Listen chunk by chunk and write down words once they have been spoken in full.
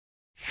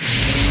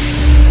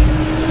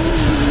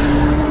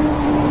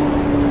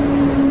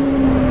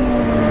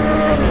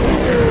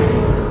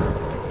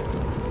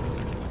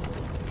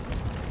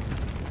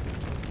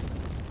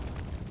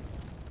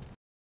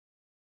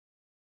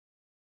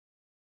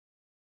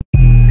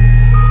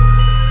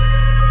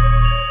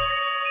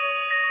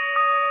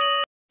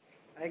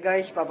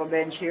guys, Papa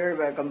Benj here.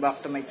 Welcome back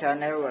to my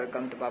channel.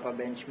 Welcome to Papa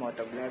Benj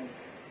Motovlog.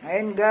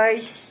 Ngayon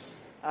guys,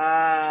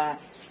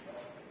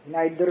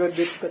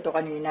 Hydrodip ko to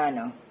kanina,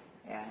 no?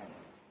 Ayan.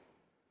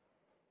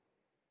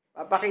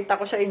 Papakita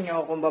ko sa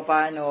inyo kung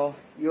paano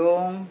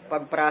yung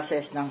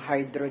pag-process ng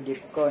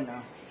Hydrodip ko,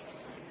 no?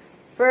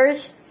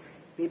 First,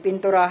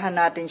 pipinturahan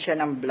natin siya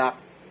ng black.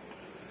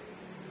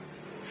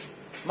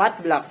 Matte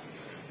black.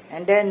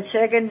 And then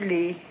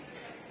secondly,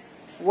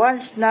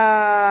 once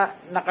na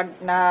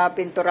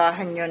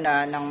pinturahan nyo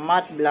na ng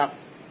matte black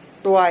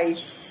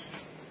twice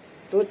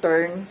to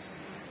turn,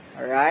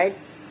 alright,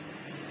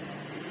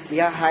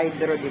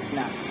 i-hydrodip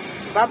na.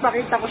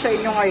 Papakita ko sa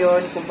inyo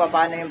ngayon kung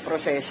paano yung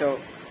proseso.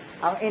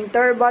 Ang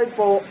interval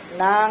po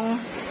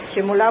ng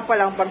simula pa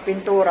lang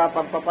pagpintura,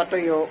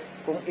 pagpapatuyo,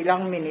 kung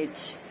ilang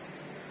minutes,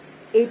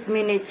 8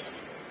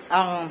 minutes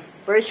ang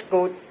first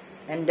coat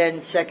and then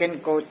second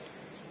coat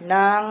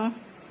ng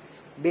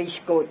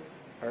base coat.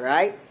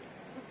 Alright?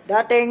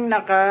 Dating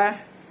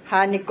naka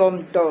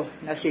honeycomb to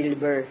na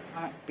silver.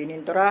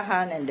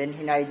 Pininturahan and then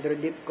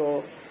hinhydrodip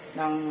ko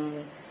ng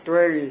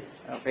twirl.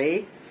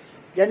 Okay?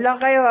 Diyan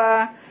lang kayo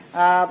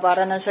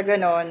para na sa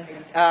ganon,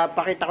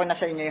 pakita ko na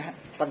sa inyo yung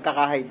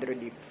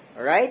pagkaka-hydrodip.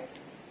 Alright?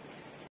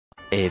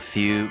 A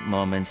few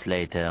moments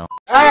later.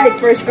 Alright,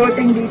 first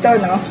coating dito,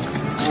 no?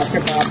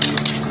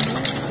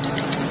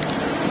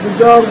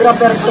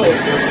 Videographer to.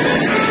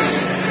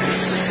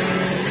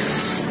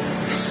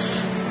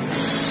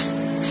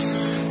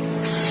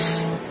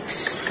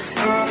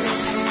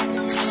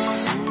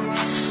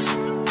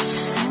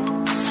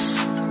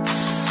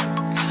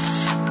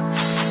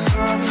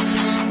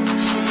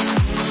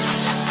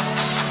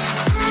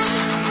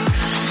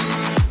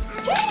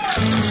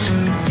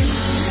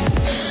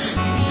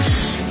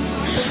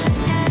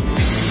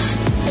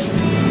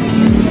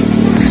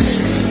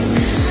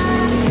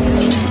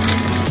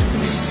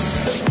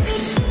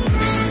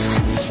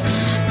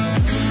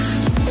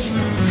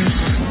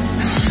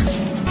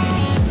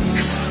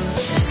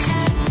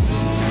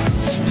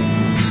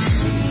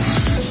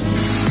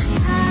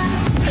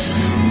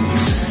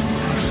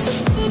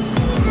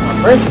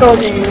 First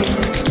coating.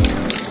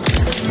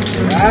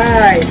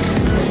 Right.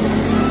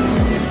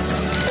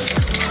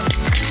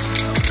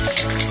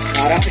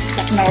 Parang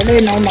stuck na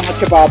ulit, no, mga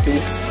chapapi.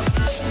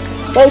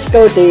 First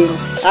coating.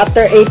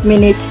 After 8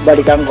 minutes,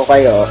 balikan ko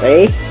kayo,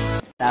 okay?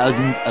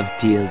 Thousands of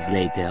tears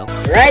later.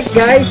 Right,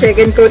 guys.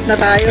 Second coat na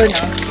tayo,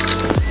 no?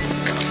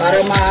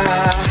 Para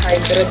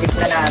ma-hydrodip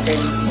na natin.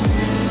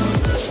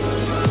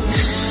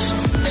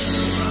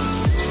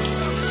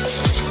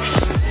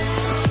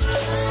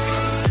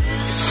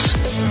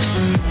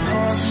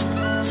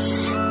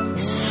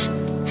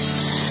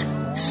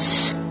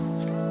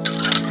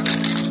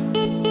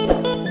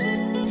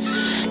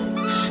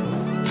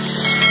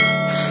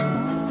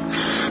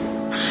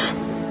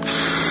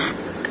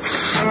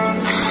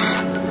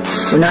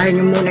 Unahin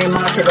nyo muna yung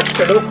mga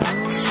silok-silok.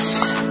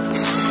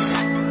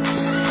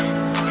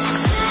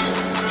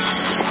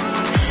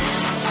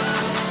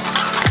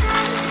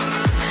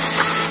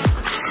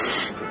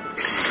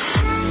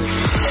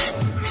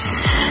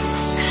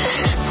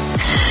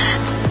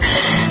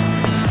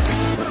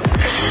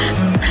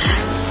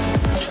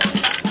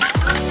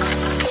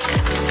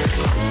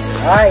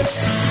 Alright.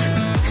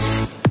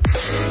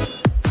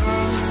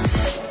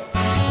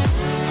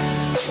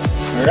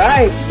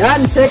 Alright,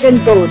 done.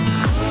 Second coat.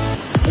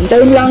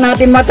 Hintayin lang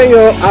natin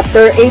matuyo.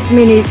 After 8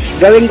 minutes,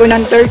 gawin ko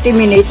ng 30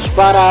 minutes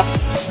para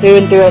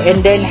tuyo and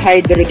then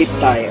hydrodip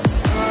tayo.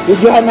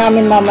 Videohan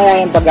namin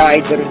mamaya yung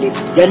pag-hydrodip.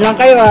 Diyan lang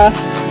kayo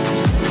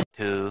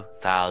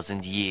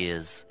 2,000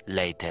 years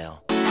later.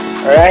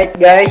 Alright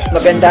guys,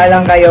 maganda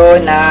lang kayo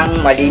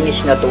ng malinis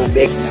na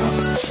tubig, no?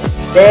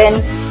 Then,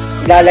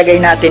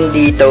 ilalagay natin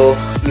dito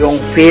yung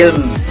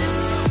film.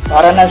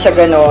 Para na sa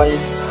ganon,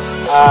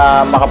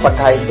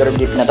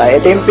 makapag-hydrodip na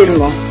tayo. Ito yung film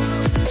mo.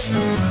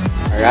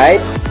 Alright?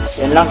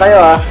 Yan lang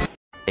kayo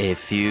A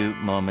few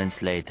moments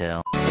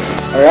later.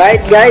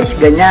 Alright guys,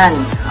 ganyan.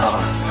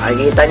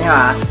 Makikita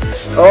nyo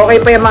Okay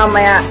pa yung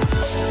mamaya.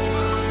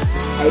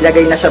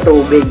 Ilagay na sa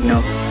tubig,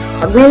 no?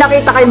 Pag may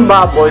nakita kayong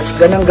bubbles,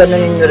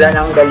 ganun-ganunin nyo lang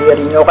ang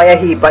daliri nyo. Kaya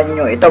hipan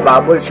nyo. Ito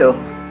bubbles,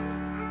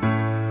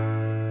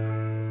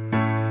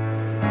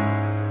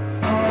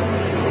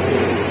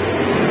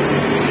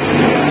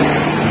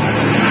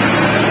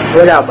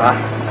 Wala ba?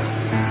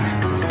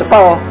 Ito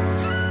pa,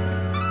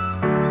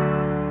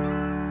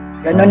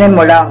 ganunin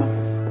mo lang.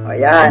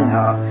 Ayan,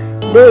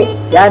 Hindi,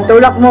 yan,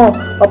 tulak mo.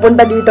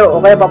 Papunta dito, o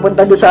kaya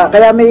papunta doon sa,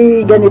 kaya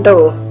may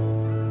ganito,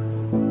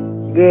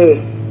 Sige.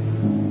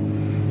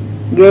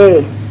 Sige.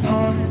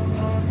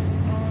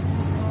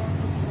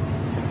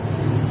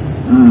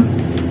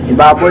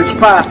 I-bubbles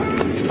pa.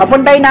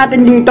 Papuntahin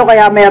natin dito,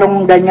 kaya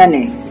merong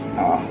ganyan,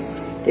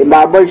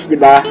 I-bubbles, di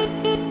ba?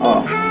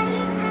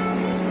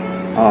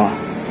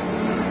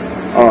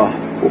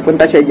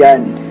 Pupunta siya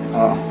dyan.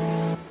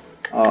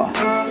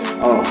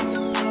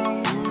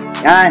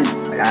 Yan,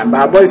 wala nang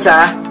bubbles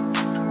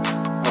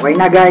Okay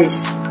na guys,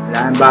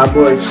 wala nang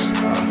bubbles.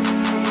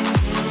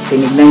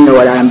 Tinignan nyo,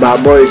 wala nang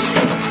bubbles.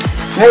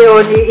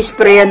 Ngayon,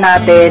 i-sprayan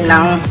natin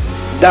ng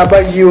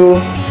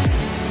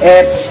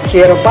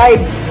WF-05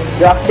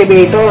 yung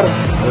activator.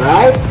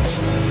 Alright?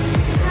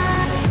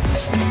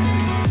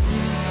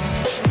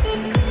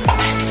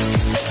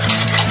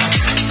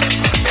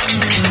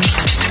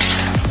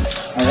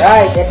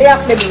 Alright, ito yung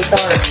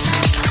activator.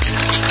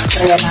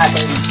 Sprayan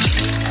natin.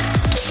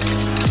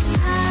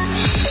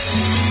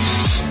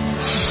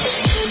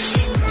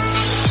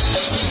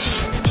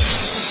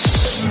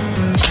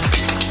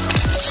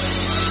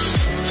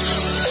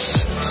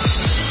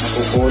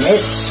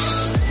 Napupunit.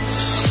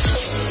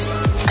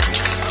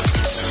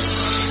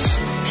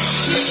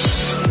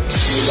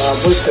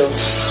 Ibabot to.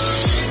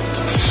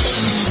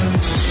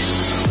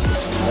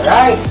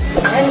 Alright.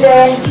 And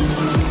then,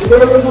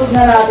 ilulubog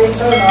na natin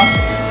to,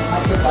 no?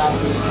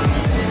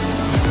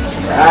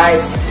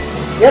 Alright.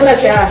 Yan na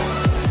siya.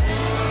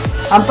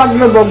 Ang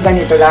paglubog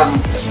ganito lang.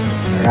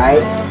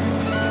 Alright.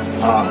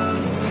 Oh.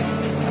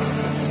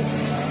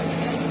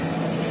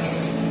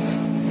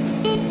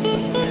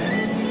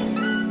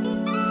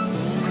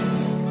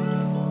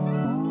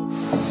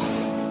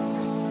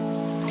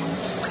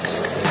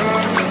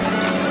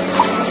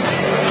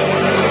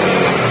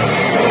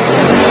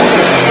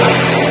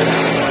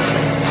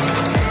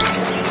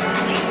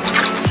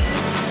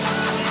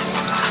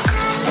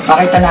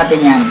 Pakita natin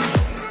yan.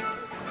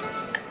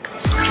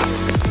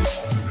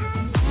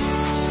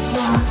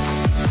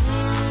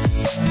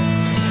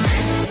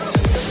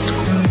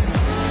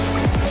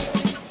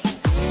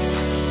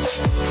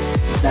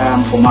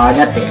 Lang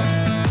kumalat eh.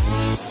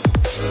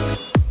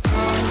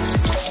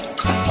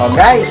 Oh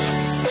guys,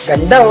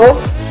 ganda oh.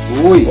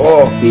 Uy,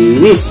 oh,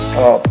 finish.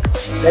 Oh,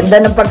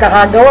 ganda ng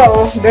pagkakagawa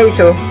oh, guys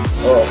oh.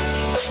 Oh.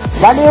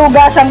 Bali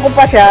hugasan ko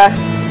pa siya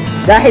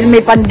dahil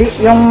may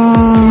yung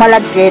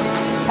malagkit.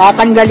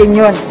 Tatanggalin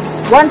yun.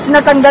 Once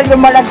natanggal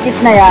yung malagkit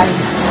na yan,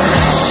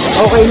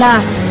 okay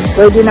na.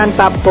 Pwede nang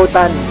top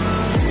coatan.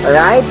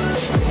 Alright?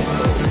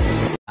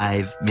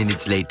 5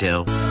 minutes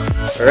later.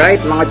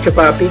 Alright, mga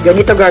chupapi,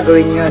 ganito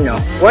gagawin nyo, no?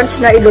 Once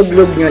na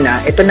ilublog nyo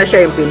na, ito na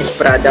siya yung finished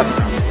product.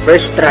 No?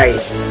 First try.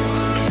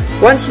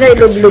 Once na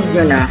ilublog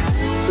nyo na,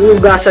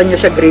 hugasan nyo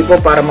sa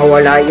gripo para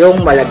mawala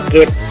yung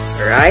malagkit.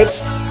 Alright?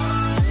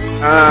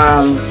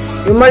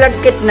 Yung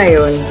malagkit na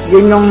yun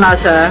yung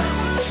nasa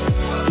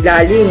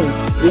ilalim,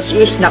 which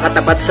is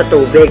nakatapat sa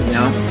tubig,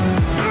 no?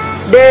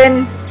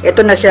 Then,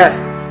 ito na siya.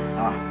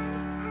 Oh.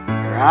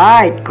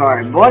 Right,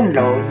 carbon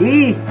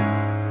loady.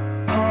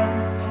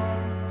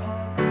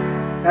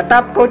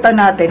 Tatap coatan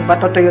natin,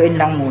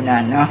 patutuyuin lang muna,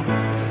 no?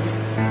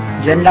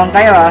 Diyan lang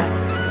kayo,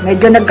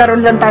 Medyo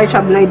nagkaroon lang tayo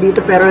sablay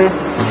dito, pero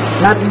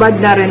not bad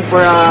na rin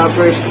for a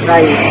first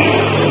try,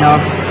 no?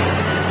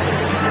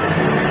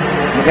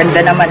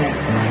 Maganda naman,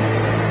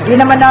 Hindi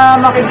naman na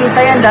makikita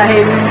yan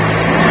dahil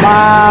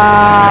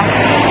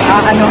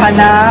maanuhan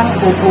ng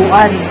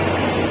upuan.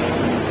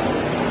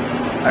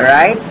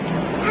 Alright?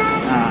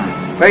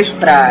 First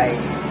try.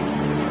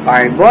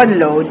 Carbon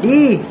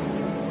loady.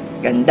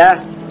 Ganda.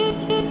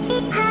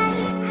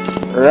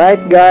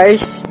 Alright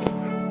guys.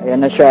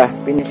 Ayan na siya.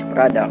 Finished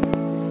product.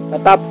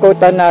 Tatop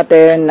coatan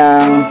natin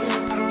ng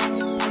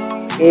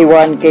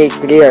A1K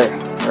clear.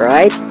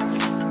 Alright?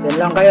 Yan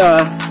lang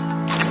kayo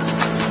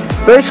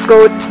First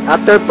coat.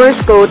 After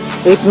first coat,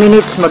 8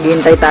 minutes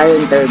maghintay tayo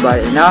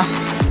interval, no?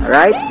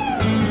 Alright?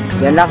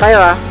 Yan lang kayo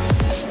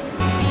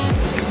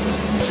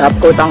Top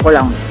coatan ko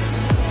lang.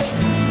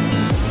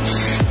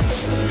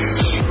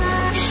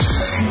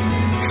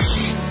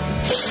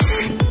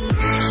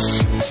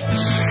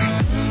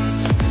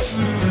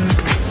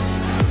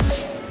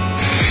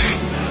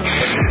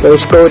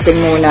 First coating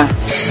muna.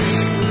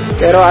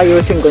 Pero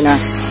ayusin ko na.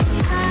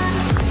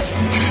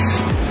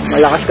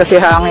 Malakas kasi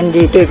hangin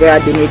dito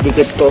kaya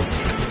dinidikit ko.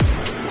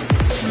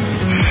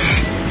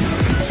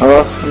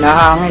 Oh,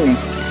 nahangin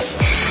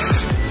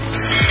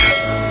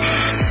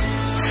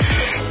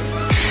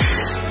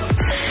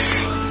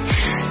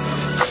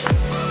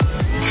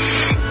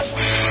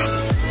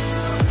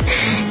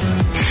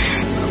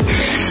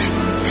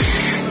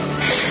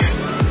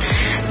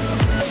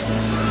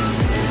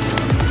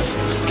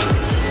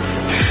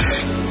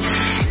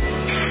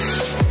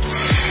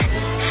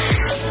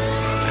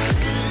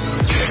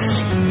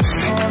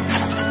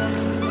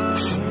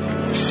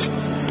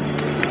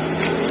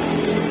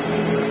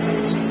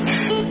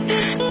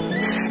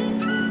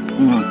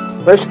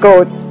First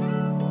coat.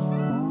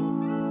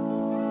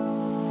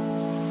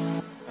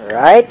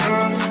 Alright.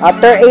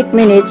 After 8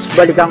 minutes,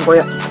 balikan ko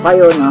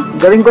kayo, no?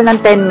 Gawin ko ng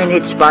 10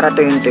 minutes para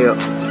tuyong-tuyo.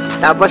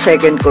 Tapos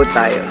second coat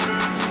tayo.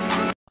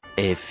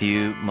 A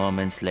few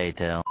moments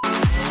later.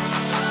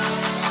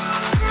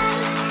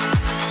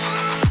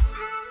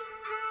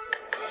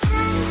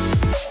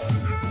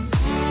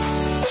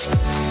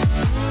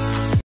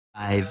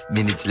 Five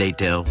minutes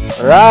later.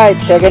 Alright,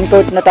 second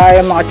coat na tayo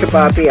mga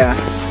chupapi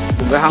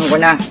Ugahan ko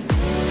na.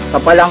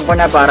 Kapalang ko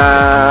na para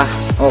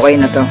okay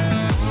na to.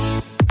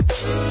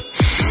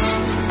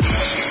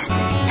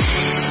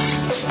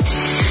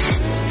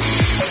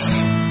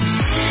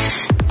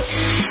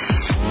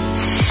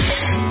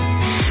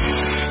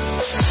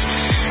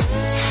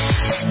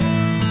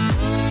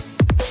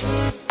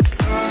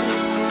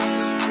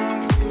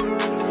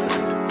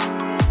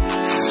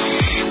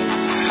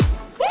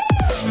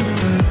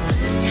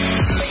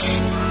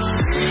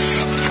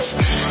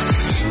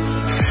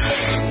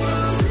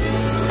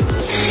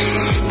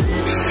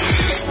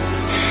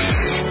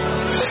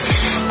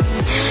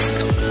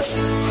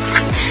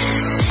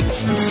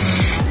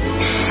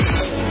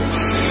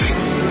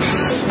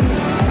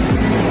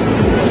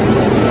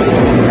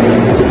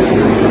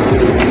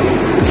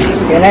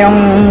 Yan na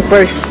yung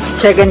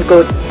second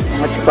coat,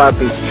 mga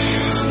chupapi.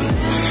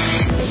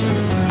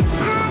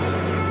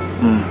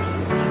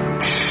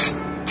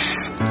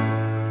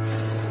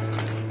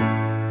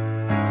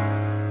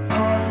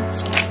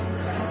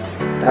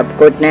 Top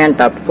coat na yan,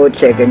 top coat,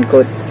 second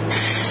coat.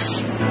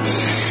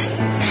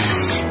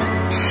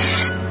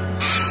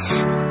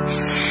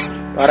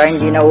 Para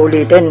hindi na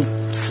ulitin,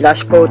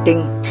 last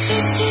coating.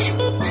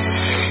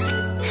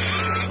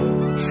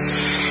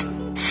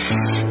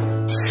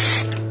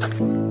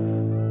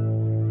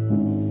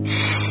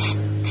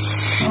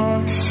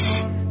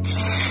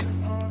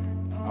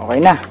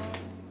 Okay na.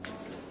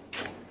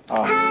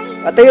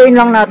 Patuyuin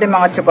lang natin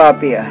mga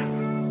chupapi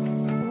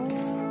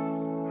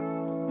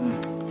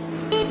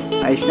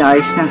Ayos na,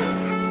 ayos na.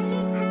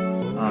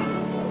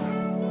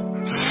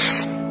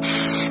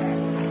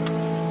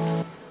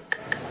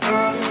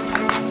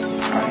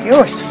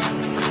 Ayos.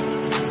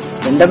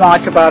 Ganda mga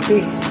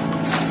chupapi.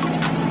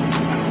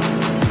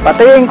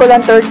 Patuyuin ko lang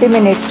 30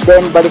 minutes,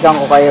 then balikan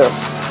ko kayo.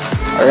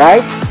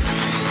 Alright?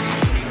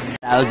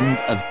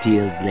 Thousands of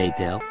tears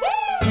later.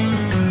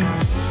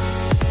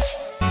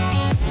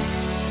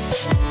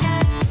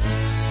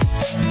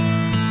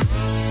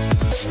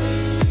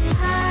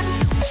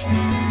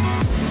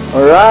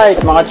 Alright,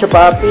 mga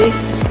chupapi.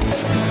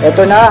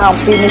 Ito na ang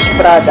finished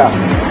product.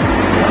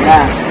 Ayan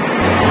na.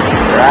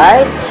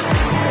 Right?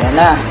 Ayan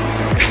na.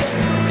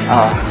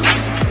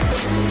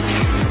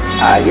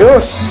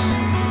 Ayos.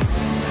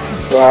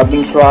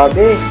 Swabing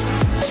swabe.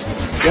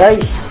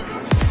 Guys.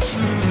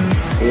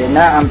 Ayan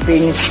na ang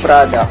finished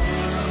product.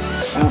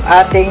 Ang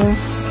ating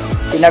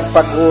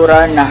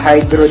pinagpaguran na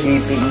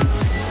hydrodipping.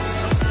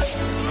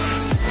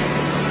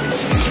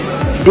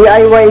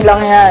 DIY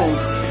lang yan.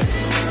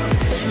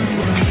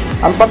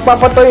 Ang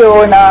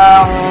pagpapatuyo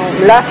ng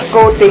last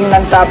coating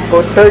ng top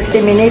coat,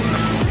 30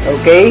 minutes.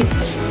 Okay?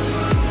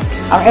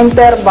 Ang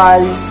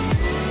interval,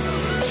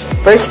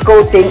 first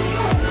coating,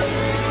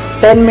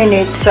 10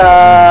 minutes sa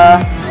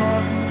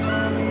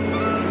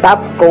top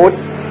coat.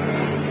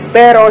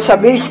 Pero sa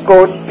base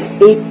coat,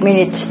 8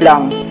 minutes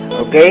lang.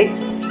 Okay?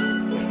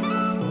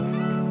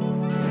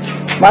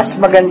 Mas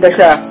maganda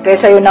siya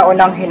kaysa yung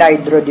naunang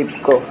hinydrodip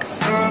ko.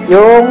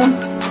 Yung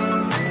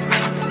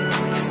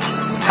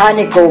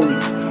honeycomb.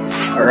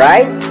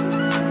 Alright?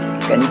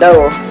 Ganda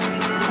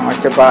mga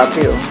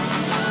chupapi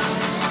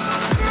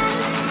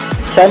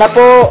Sana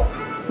po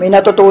may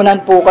natutunan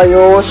po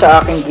kayo sa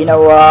aking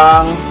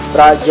ginawang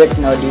project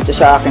dito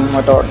sa aking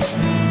motor.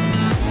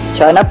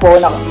 Sana po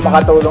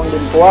makatulong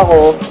din po ako.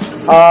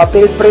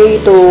 Feel free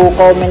to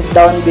comment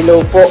down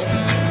below po.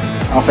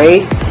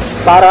 Okay?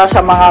 Para sa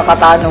mga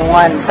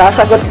katanungan.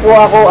 Sasagot po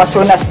ako as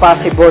soon as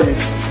possible.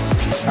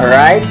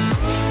 Alright?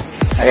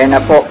 Ayan na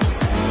po.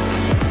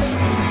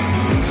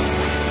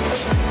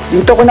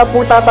 Dito ko na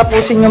po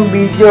tatapusin yung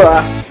video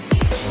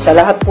Sa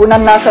lahat po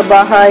na nasa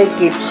bahay,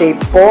 keep safe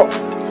po.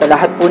 Sa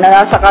lahat po na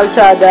nasa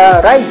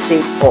kalsada, ride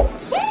safe po.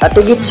 At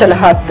higit sa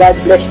lahat, God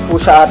bless po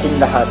sa ating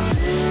lahat.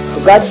 To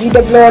God be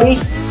the glory.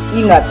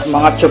 Ingat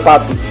mga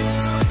chupapi.